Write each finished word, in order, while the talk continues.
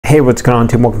Hey, what's going on,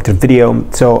 team? Welcome to the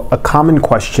video. So a common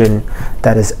question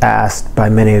that is asked by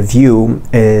many of you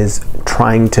is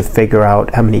trying to figure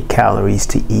out how many calories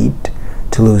to eat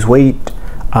to lose weight.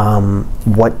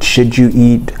 What should you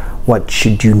eat? What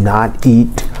should you not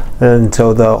eat? And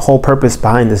so the whole purpose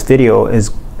behind this video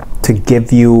is to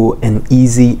give you an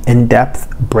easy,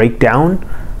 in-depth breakdown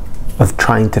of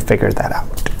trying to figure that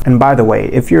out. And by the way,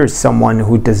 if you're someone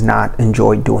who does not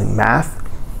enjoy doing math,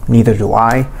 neither do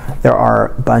I. There are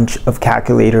a bunch of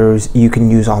calculators you can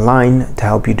use online to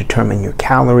help you determine your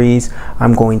calories.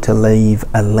 I'm going to leave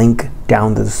a link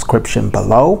down the description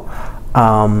below.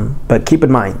 But keep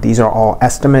in mind, these are all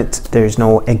estimates. There's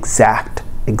no exact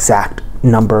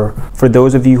number. For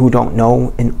those of you who don't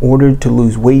know, in order to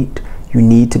lose weight, you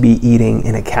need to be eating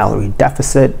in a calorie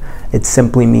deficit. It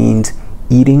simply means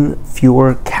eating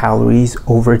fewer calories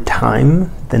over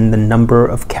time than the number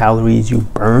of calories you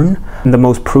burn. And the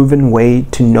most proven way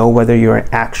to know whether you're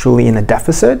actually in a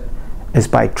deficit is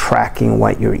by tracking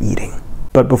what you're eating.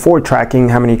 But before tracking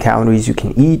how many calories you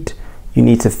can eat, you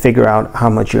need to figure out how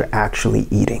much you're actually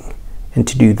eating. And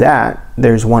to do that,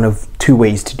 there's one of two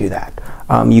ways to do that.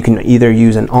 You can either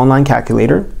use an online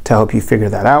calculator to help you figure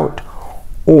that out,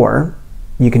 or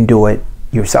you can do it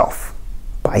yourself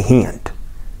by hand.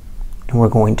 And we're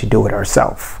going to do it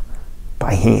ourselves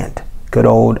by hand. Good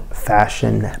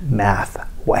old-fashioned math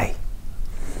way.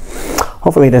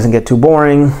 Hopefully it doesn't get too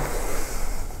boring.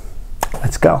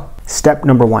 Let's go. Step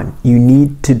number one, you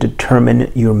need to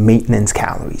determine your maintenance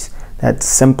calories. That's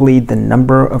simply the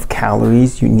number of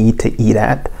calories you need to eat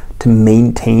at to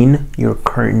maintain your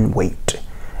current weight.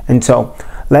 And so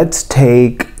let's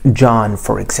take John,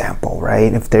 for example,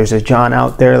 right? If there's a John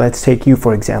out there, let's take you,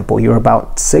 for example. You're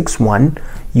about 6'1",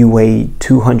 you weigh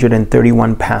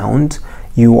 231 pounds,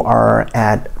 you are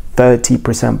at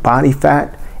 30% body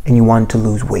fat, and you want to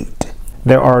lose weight.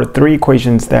 There are three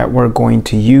equations that we're going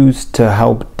to use to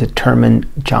help determine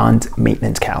John's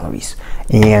maintenance calories.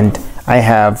 And I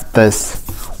have this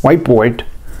whiteboard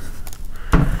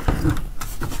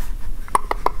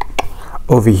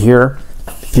over here.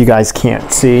 If you guys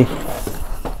can't see,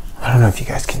 I don't know if you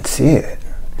guys can see it.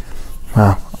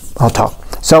 Well, I'll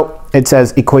talk. So it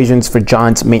says equations for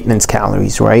John's maintenance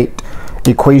calories, right?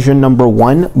 Equation number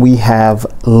one, we have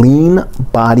lean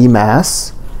body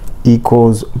mass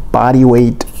equals body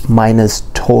weight minus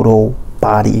total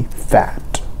body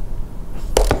fat.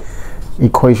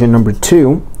 Equation number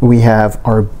two, we have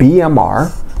our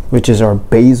BMR, which is our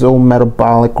basal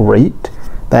metabolic rate.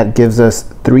 That gives us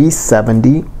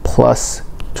 370 plus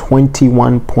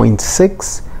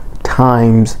 21.6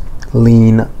 times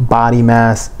lean body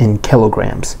mass in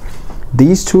kilograms.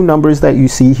 These two numbers that you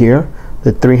see here,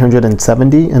 the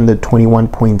 370 and the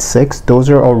 21.6, those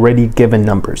are already given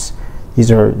numbers.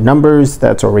 These are numbers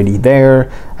that's already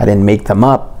there. I didn't make them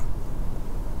up.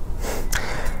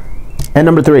 And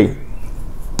number three,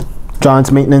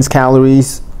 John's maintenance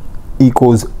calories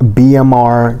equals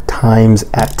BMR times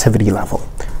activity level.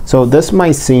 So this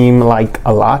might seem like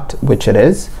a lot, which it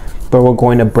is, but we're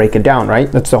going to break it down,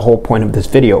 right? That's the whole point of this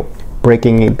video,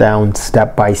 breaking it down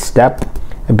step by step,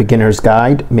 a beginner's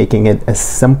guide, making it as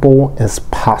simple as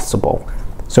possible.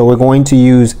 So we're going to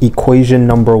use equation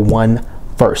number one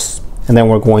first, and then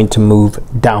we're going to move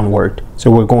downward. So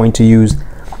we're going to use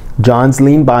John's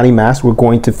lean body mass. We're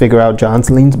going to figure out John's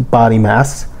lean body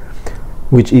mass,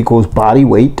 which equals body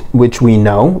weight, which we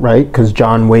know, right? Because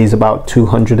John weighs about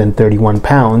 231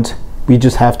 pounds. We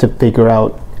just have to figure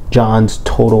out John's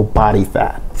total body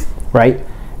fat, right?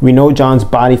 We know John's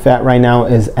body fat right now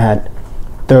is at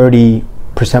 30%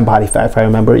 body fat, if I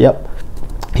remember. Yep.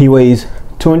 He weighs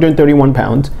 231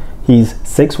 pounds. He's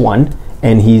 6'1",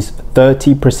 and he's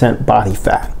 30% body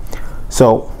fat.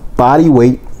 So body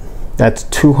weight, that's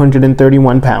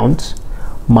 231 pounds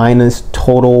minus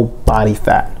total body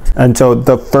fat. And so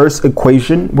the first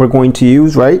equation we're going to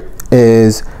use, right,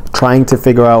 is trying to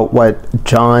figure out what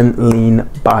John lean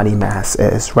body mass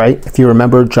is, right? If you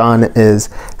remember, John is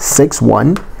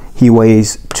 6'1", he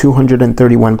weighs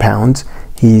 231 pounds,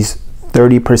 he's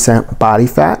 30% body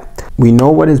fat. We know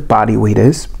what his body weight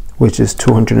is, which is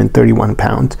 231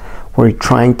 pounds. We're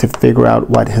trying to figure out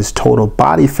what his total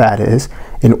body fat is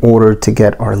in order to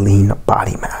get our lean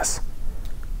body mass,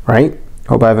 right?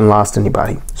 Hope I haven't lost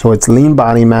anybody. So it's lean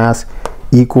body mass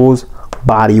equals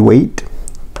body weight,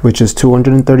 which is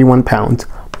 231 pounds,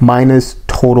 minus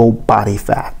total body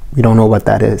fat. We don't know what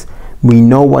that is. We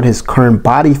know what his current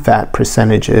body fat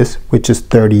percentage is, which is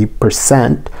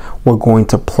 30%. We're going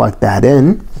to plug that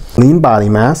in. Lean body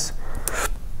mass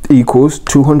equals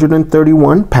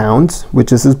 231 pounds,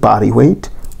 which is his body weight,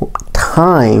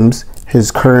 times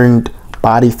his current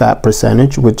body fat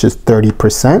percentage, which is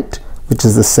 30%, which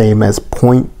is the same as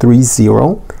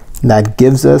 0.30. That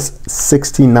gives us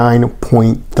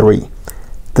 69.3.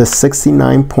 The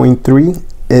 69.3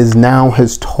 is now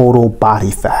his total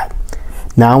body fat.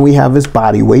 Now we have his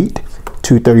body weight,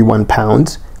 231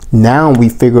 pounds. Now we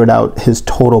figured out his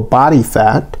total body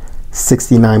fat,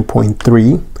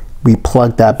 69.3. We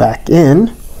plug that back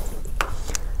in.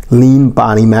 Lean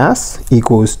body mass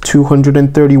equals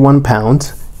 231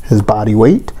 pounds, his body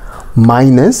weight,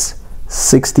 minus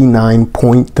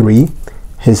 69.3,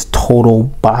 his total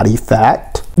body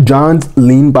fat. John's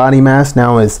lean body mass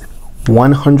now is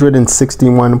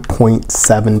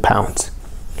 161.7 pounds.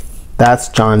 That's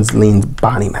John's lean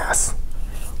body mass.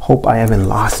 Hope I haven't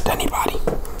lost anybody.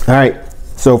 All right,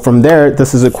 so from there,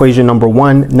 this is equation number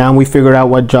 1. Now we figured out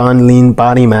what John's lean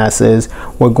body mass is.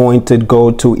 We're going to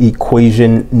go to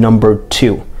equation number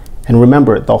 2. And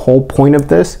remember, the whole point of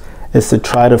this is to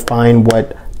try to find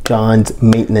what John's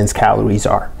maintenance calories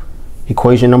are.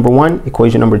 Equation number 1,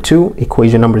 equation number 2,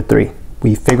 equation number 3.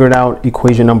 We figured out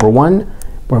equation number 1.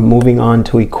 We're moving on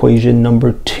to equation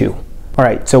number 2. All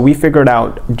right, so we figured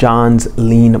out John's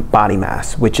lean body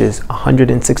mass, which is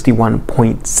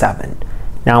 161.7.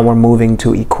 Now we're moving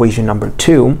to equation number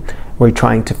 2. We're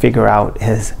trying to figure out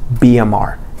his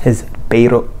BMR, his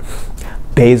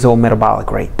basal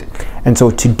metabolic rate. And so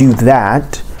to do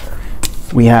that,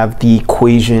 we have the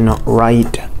equation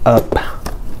right up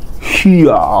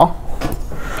here.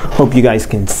 Hope you guys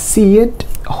can see it.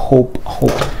 Hope.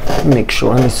 Let me make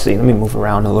sure. Let me see. Let me move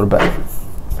around a little bit.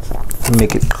 Let me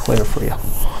make it clear for you.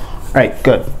 All right,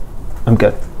 good. I'm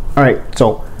good. All right,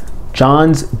 so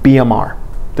John's BMR.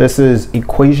 This is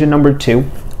equation number 2.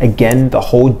 Again, the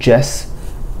whole gist,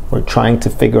 we're trying to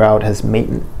figure out his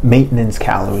maintenance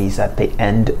calories at the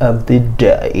end of the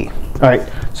day. All right,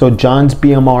 so John's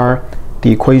BMR,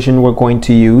 the equation we're going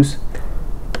to use,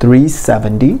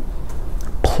 370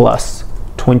 plus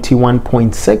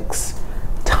 21.6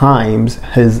 times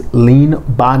his lean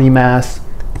body mass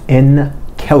in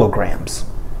kilograms.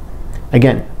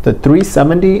 Again, the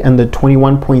 370 and the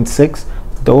 21.6,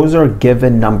 those are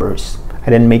given numbers. I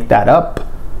didn't make that up.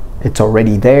 It's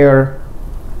already there.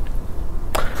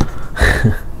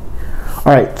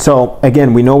 All right, so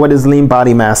again, we know what his lean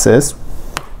body mass is.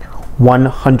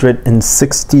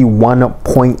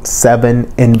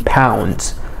 161.7 in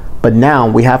pounds. But now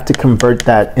we have to convert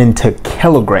that into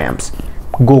kilograms.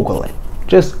 Google it.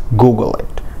 Just Google it.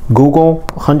 Google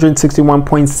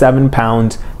 161.7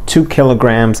 pounds, 2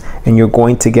 kilograms, and you're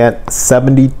going to get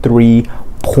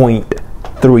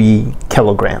 73.3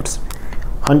 kilograms.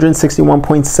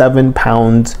 161.7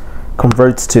 pounds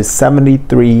converts to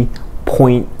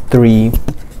 73.3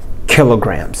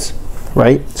 kilograms,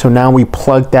 right? So now we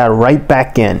plug that right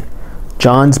back in.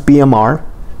 John's BMR,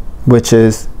 which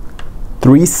is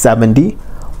 370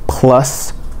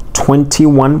 plus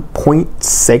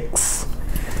 21.6,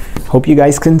 hope you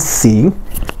guys can see,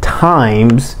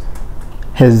 times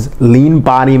his lean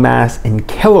body mass in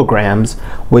kilograms,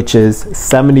 which is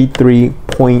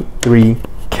 73.3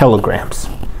 kilograms.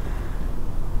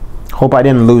 Hope I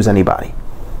didn't lose anybody.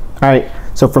 All right,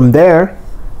 so from there,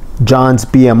 John's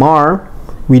BMR,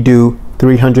 we do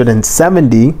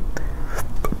 370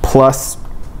 plus,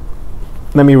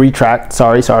 let me retract,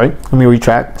 sorry, let me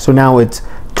retract. So now it's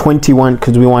 21,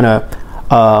 because we want to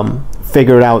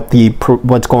figure out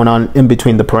what's going on in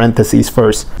between the parentheses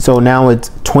first. So now it's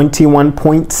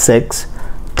 21.6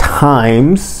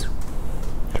 times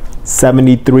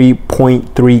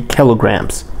 73.3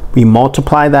 kilograms. We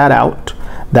multiply that out.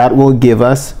 That will give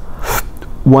us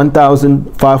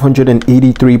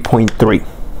 1,583.3.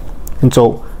 And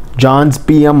so John's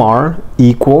BMR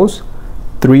equals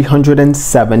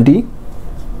 370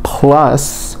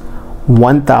 plus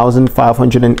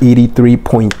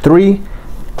 1,583.3,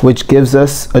 which gives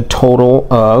us a total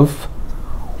of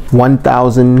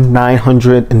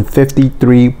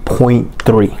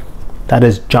 1,953.3. That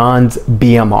is John's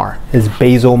BMR, his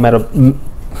basal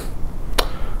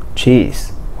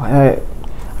Jeez, I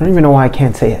don't even know why I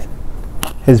can't say it.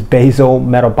 His basal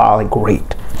metabolic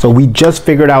rate. So we just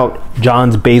figured out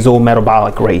John's basal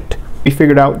metabolic rate. We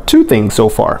figured out 2 things so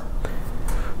far.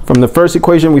 From the first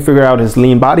equation, we figured out his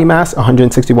lean body mass,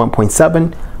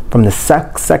 161.7. From the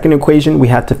second equation, we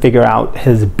had to figure out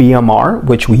his BMR,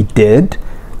 which we did,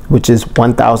 which is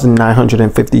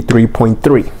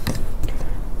 1,953.3.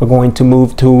 We're going to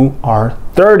move to our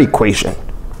third equation,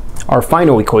 our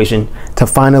final equation, to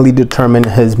finally determine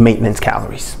his maintenance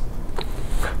calories.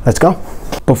 Let's go.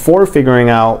 Before figuring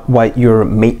out what your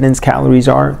maintenance calories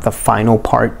are, the final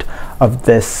part of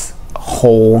this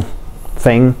whole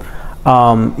thing,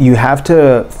 you have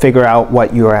to figure out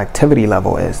what your activity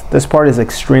level is. This part is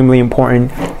extremely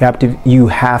important. You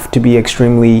have to be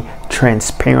extremely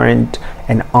transparent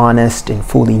and honest and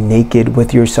fully naked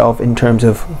with yourself in terms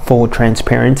of full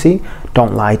transparency.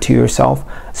 Don't lie to yourself.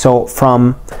 So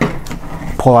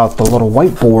pull out the little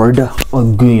whiteboard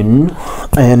again,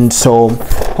 and so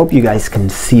hope you guys can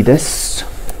see this.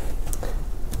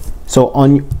 So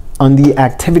on the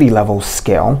activity level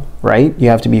scale, right, you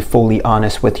have to be fully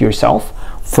honest with yourself.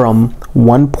 From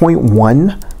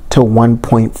 1.1 to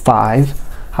 1.5,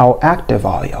 how active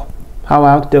are you? How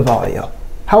active are you?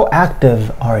 How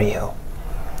active are you?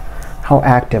 How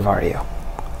active are you?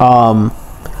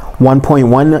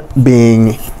 1.1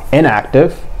 being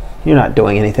inactive. You're not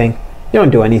doing anything. You don't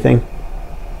do anything.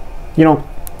 You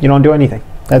don't do anything.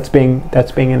 That's being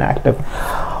inactive.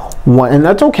 And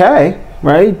that's okay,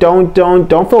 right? Don't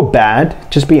feel bad.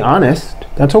 Just be honest.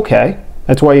 That's okay.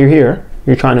 That's why you're here.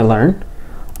 You're trying to learn.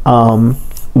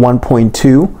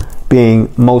 1.2 being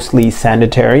mostly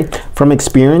sanitary. From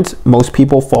experience, most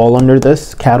people fall under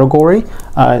this category.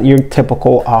 Your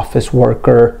typical office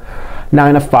worker,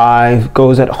 9 to 5,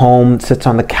 goes at home, sits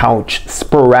on the couch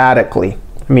sporadically.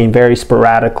 I mean, very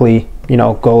sporadically,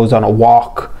 goes on a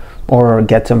walk or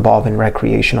gets involved in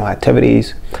recreational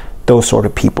activities, those sort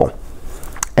of people.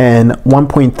 And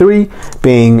 1.3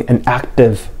 being an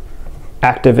active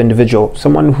individual,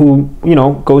 someone who,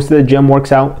 goes to the gym,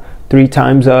 works out 3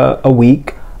 times a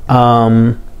week,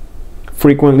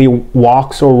 frequently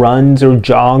walks or runs or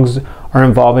jogs, are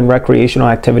involved in recreational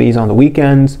activities on the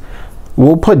weekends.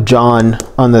 We'll put John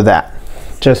under that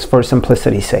just for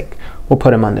simplicity's sake. We'll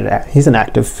put him under that. He's an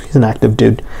active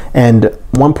dude. And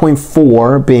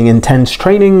 1.4 being intense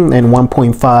training, and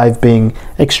 1.5 being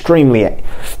extremely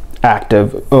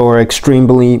active or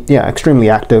extremely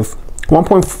active.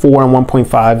 1.4 and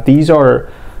 1.5, these are,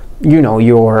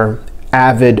 your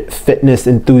avid fitness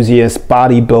enthusiast,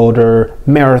 bodybuilder,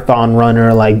 marathon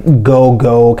runner, like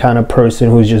go kind of person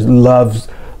who just loves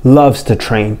to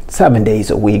train 7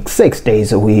 days a week, 6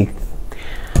 days a week.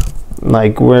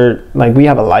 We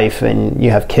have a life, and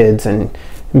you have kids and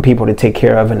people to take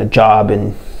care of, and a job,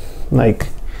 and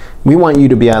we want you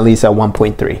to be at least at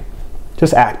 1.3,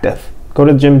 just active. Go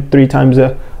to the gym 3 times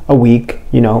a week,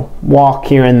 walk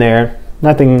here and there,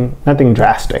 nothing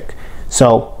drastic.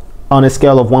 So on a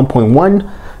scale of 1.1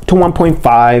 to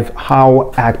 1.5,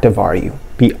 how active are you?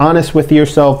 Be honest with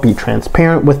yourself, be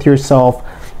transparent with yourself.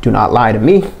 Do not lie to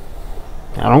me.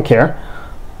 I don't care.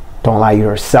 Don't lie to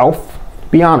yourself.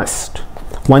 Be honest.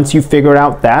 Once you figure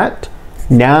out that,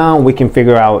 now we can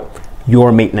figure out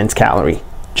your maintenance calorie,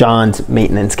 John's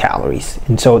maintenance calories.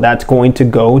 And so that's going to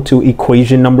go to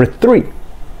equation number 3.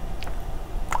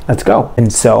 Let's go.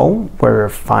 And so we're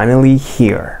finally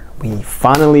here. We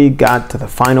finally got to the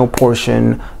final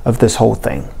portion of this whole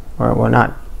thing. We're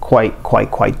not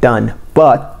quite done,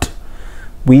 but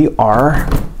we are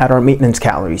at our maintenance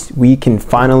calories. We can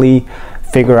finally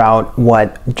figure out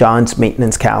what John's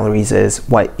maintenance calories is,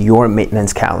 what your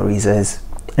maintenance calories is.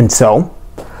 And so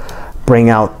bring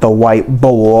out the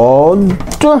whiteboard.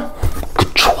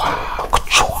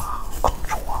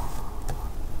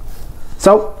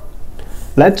 So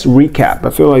let's recap.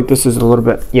 I feel like this is a little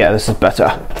bit, this is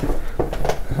better.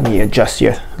 Let me adjust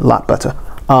you a lot better.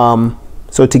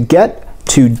 So to get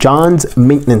to John's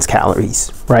maintenance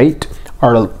calories, right,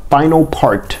 our final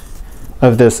part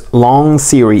of this long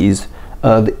series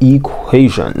of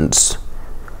equations.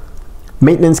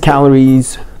 Maintenance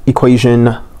calories,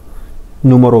 equation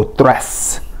numero 3.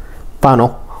 Final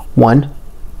 1.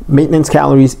 Maintenance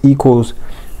calories equals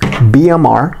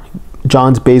BMR,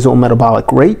 John's basal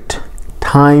metabolic rate,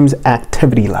 times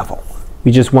activity level.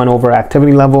 We just went over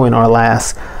activity level in our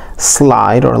last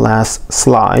slide.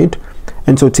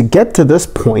 And so to get to this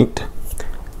point,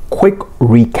 quick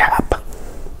recap.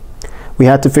 We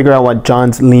had to figure out what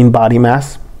John's lean body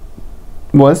mass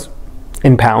was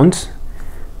in pounds,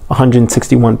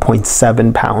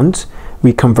 161.7 pounds.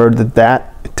 We converted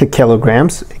that to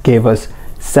kilograms. It gave us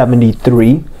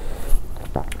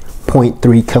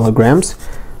 73.3 kilograms.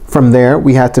 From there,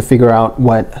 we had to figure out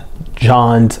what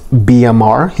John's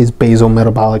BMR, his basal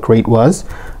metabolic rate, was,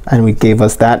 and we gave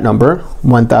us that number,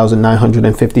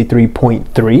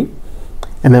 1,953.3.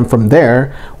 And then from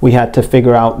there, we had to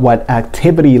figure out what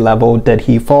activity level did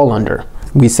he fall under.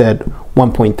 We said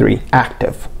 1.3,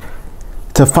 active.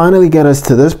 To finally get us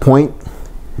to this point,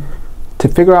 to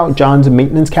figure out John's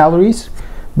maintenance calories,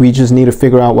 we just need to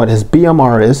figure out what his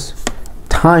BMR is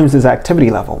times his activity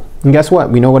level. And guess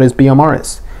what? We know what his BMR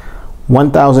is.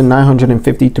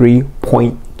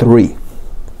 1,953.3.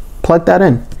 Plug that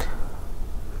in.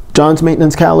 John's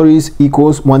maintenance calories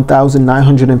equals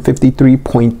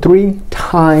 1,953.3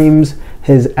 times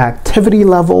his activity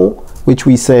level, which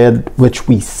we said was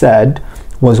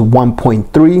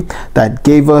 1.3. That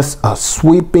gave us a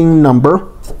sweeping number.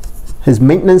 His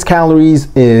maintenance calories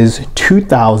is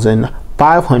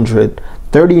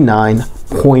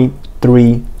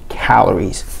 2,539.3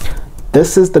 calories.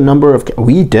 This is the number of,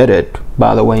 we did it,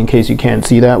 by the way, in case you can't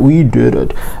see that, we did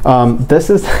it. This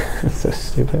is, so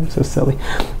stupid, so silly.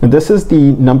 This is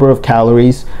the number of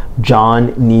calories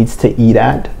John needs to eat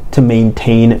at to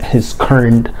maintain his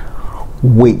current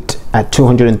weight at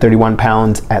 231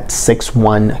 pounds at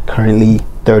 6'1", currently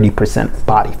 30%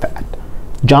 body fat.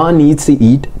 John needs to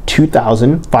eat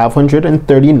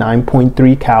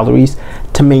 2,539.3 calories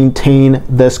to maintain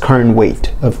this current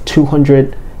weight of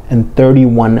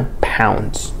 231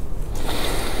 pounds.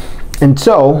 And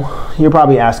so you're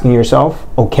probably asking yourself,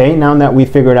 okay, now that we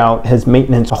figured out his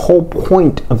maintenance, the whole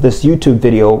point of this YouTube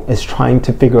video is trying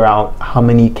to figure out how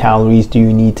many calories do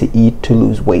you need to eat to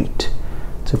lose weight.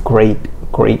 It's a great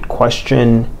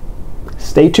question.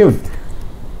 Stay tuned.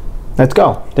 Let's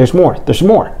go. There's more.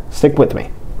 Stick with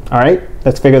me. All right,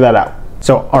 let's figure that out.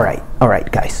 So, all right,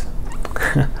 guys.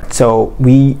 So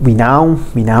we now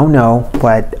know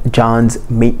what John's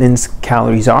maintenance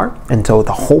calories are, and so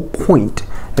the whole point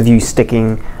of you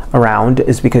sticking around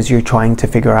is because you're trying to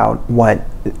figure out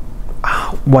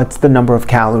what's the number of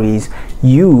calories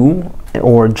you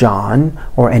or John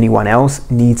or anyone else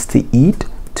needs to eat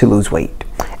to lose weight.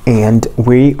 And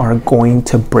we are going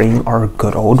to bring our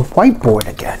good old whiteboard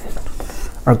again.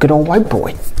 Our good old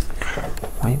whiteboard.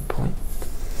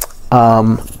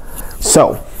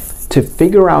 So to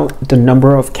figure out the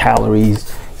number of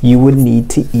calories you would need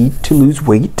to eat to lose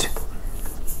weight,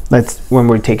 when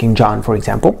we're taking John, for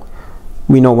example,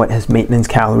 we know what his maintenance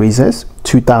calories is,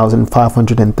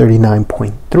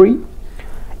 2,539.3.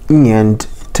 And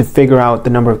to figure out the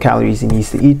number of calories he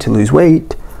needs to eat to lose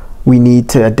weight, we need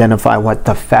to identify what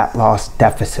the fat loss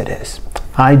deficit is.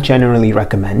 I generally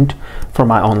recommend for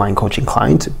my online coaching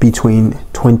clients between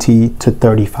 20 to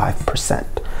 35%.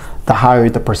 The higher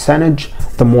the percentage,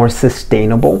 the more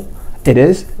sustainable it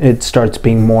is. It starts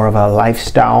being more of a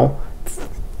lifestyle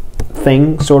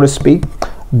thing, so to speak.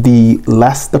 The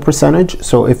less the percentage,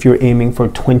 so if you're aiming for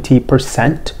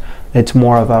 20%, it's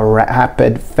more of a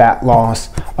rapid fat loss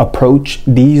approach.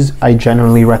 These I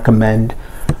generally recommend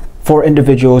for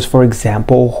individuals, for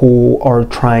example, who are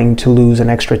trying to lose an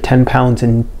extra 10 pounds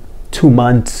in 2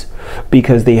 months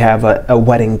because they have a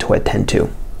wedding to attend to.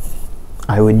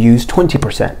 I would use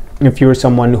 20%. If you're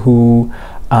someone who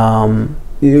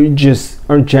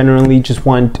generally just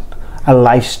want a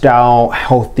lifestyle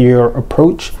healthier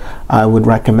approach, I would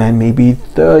recommend maybe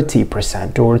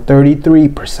 30% or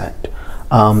 33%.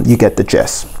 You get the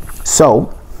gist.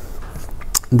 So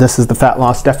this is the fat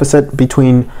loss deficit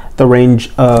between the range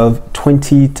of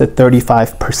 20 to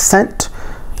 35%.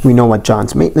 We know what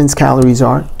John's maintenance calories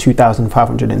are,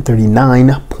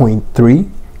 2,539.3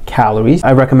 calories.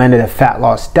 I recommended a fat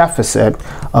loss deficit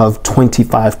of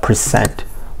 25%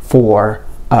 for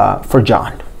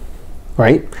John,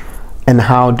 right? And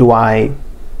how do I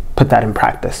put that in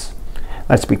practice?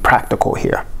 Let's be practical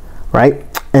here, right?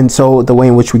 And so the way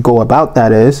in which we go about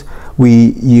that is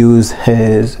we use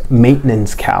his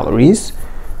maintenance calories,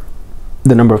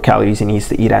 the number of calories he needs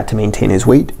to eat at to maintain his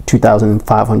weight,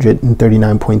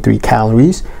 2,539.3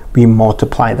 calories. We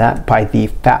multiply that by the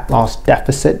fat loss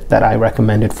deficit that I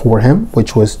recommended for him,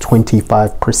 which was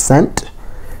 25%.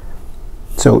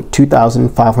 So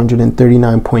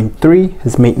 2,539.3,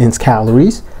 his maintenance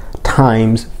calories,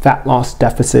 times fat loss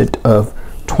deficit of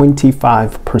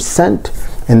 25%,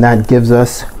 and that gives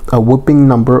us a whooping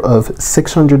number of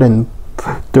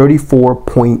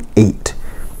 634.8.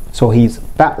 So his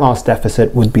fat loss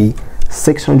deficit would be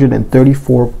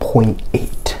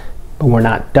 634.8. But we're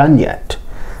not done yet.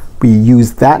 We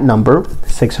use that number,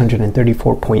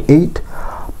 634.8,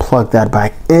 plug that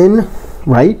back in,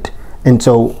 right? And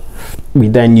so we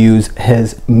then use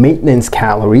his maintenance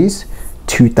calories,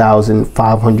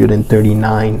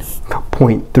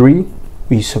 2,539.3.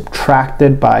 We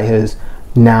subtracted by his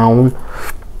now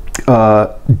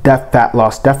fat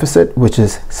loss deficit, which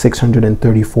is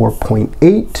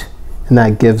 634.8, and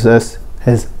that gives us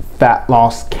his fat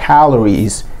loss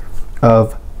calories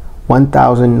of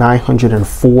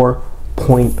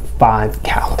 1,904.5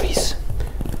 calories.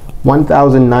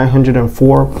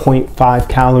 1,904.5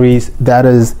 calories, that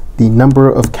is the number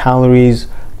of calories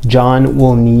John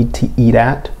will need to eat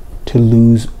at to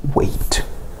lose weight.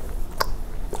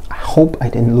 I hope I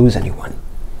didn't lose anyone.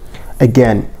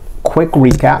 Again, quick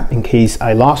recap in case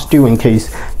I lost you, in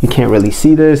case you can't really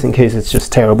see this, in case it's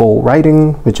just terrible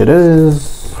writing, which it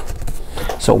is.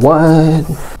 So what?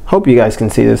 Hope you guys can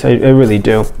see this. I really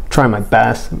do. Try my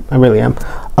best. I really am.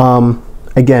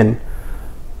 Again,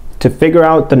 to figure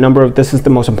out the number of, this is the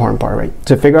most important part, right?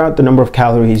 To figure out the number of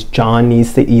calories John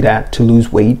needs to eat at to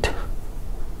lose weight,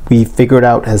 we figured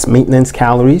out his maintenance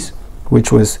calories,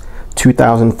 which was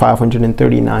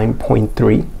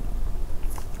 2,539.3.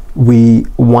 We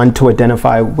want to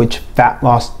identify which fat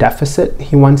loss deficit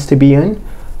he wants to be in.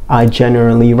 I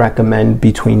generally recommend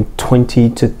between 20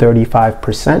 to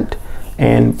 35%.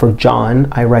 And for John,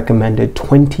 I recommended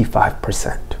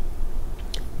 25%.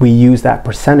 We use that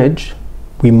percentage.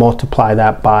 We multiply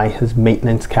that by his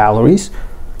maintenance calories,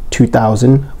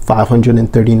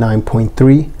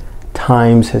 2,539.3,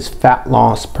 times his fat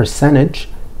loss percentage,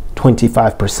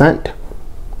 25%.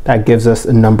 That gives us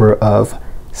a number of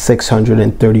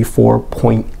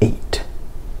 634.8.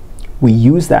 We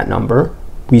use that number,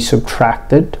 we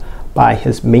subtract it by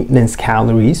his maintenance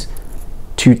calories,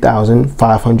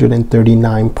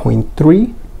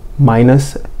 2,539.3,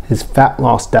 minus his fat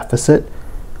loss deficit,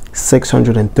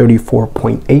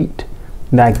 634.8.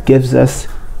 That gives us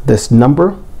this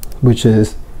number, which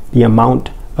is the amount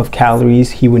of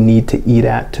calories he would need to eat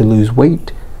at to lose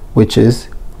weight, which is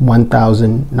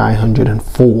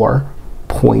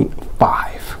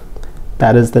 1,904.5.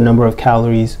 That is the number of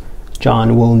calories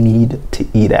John will need to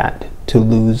eat at to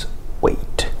lose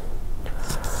weight.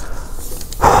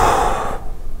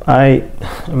 I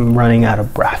am running out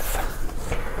of breath.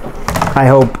 I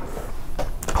hope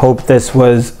this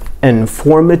was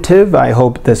informative. I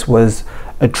hope this was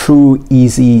a true,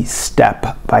 easy,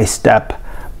 step-by-step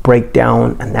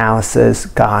breakdown, analysis,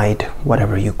 guide,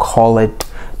 whatever you call it,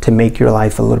 to make your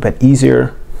life a little bit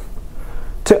easier.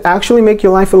 To actually make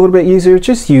your life a little bit easier,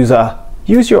 just use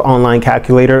your online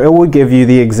calculator. It will give you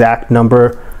the exact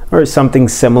number or something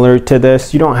similar to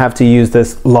this. You don't have to use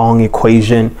this long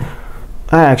equation.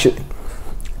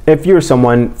 If you're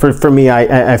someone, for me,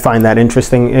 I find that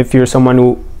interesting. If you're someone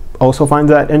who also finds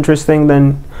that interesting,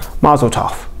 then mazel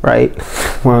tov, right?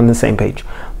 We're on the same page.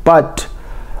 But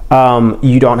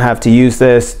you don't have to use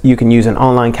this. You can use an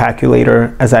online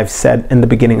calculator. As I've said in the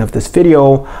beginning of this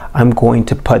video, I'm going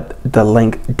to put the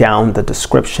link down the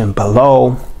description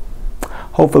below.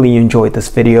 Hopefully you enjoyed this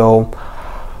video.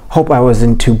 Hope I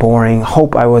wasn't too boring.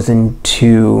 Hope I wasn't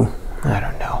too, I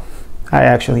don't know. I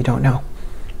actually don't know.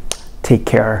 Take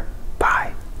care.